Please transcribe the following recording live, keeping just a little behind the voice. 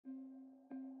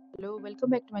Hello, welcome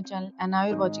back to my channel, and now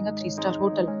you're watching a 3-star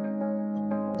hotel.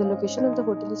 The location of the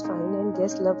hotel is fine and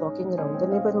guests love walking around the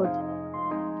neighborhood.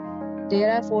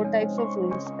 There are 4 types of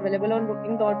rooms available on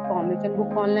booking.com. You can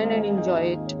book online and enjoy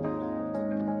it.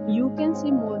 You can see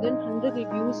more than 100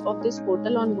 reviews of this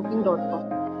hotel on booking.com.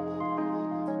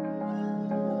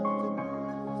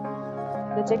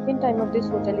 The check-in time of this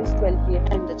hotel is 12 p.m.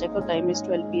 and the checkout time is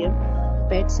 12 p.m.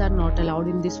 Pets are not allowed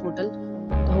in this hotel.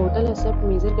 The hotel accepts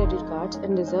major credit cards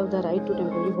and reserves the right to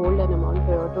temporarily hold an amount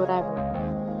prior to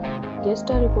arrival.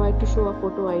 Guests are required to show a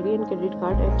photo ID and credit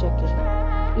card at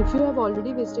check-in. If you have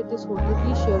already visited this hotel,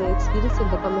 please share your experience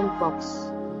in the comment box.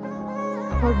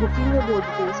 For booking or more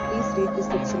details, please read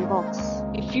description box.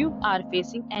 If you are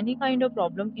facing any kind of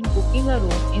problem in booking a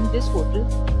room in this hotel,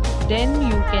 then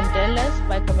you can tell us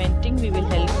by commenting. We will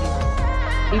help you.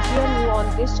 If you are new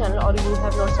on this channel or you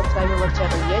have not subscribed our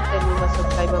channel yet, then you must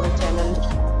subscribe our channel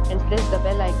and press the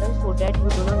bell icon so that you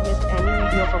do not miss any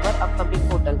video of our upcoming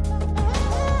hotel.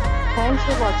 Thanks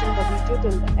for watching the video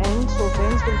till the end. So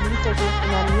friends, will meet again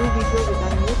in a new video with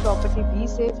a new property. Be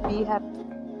safe, be happy.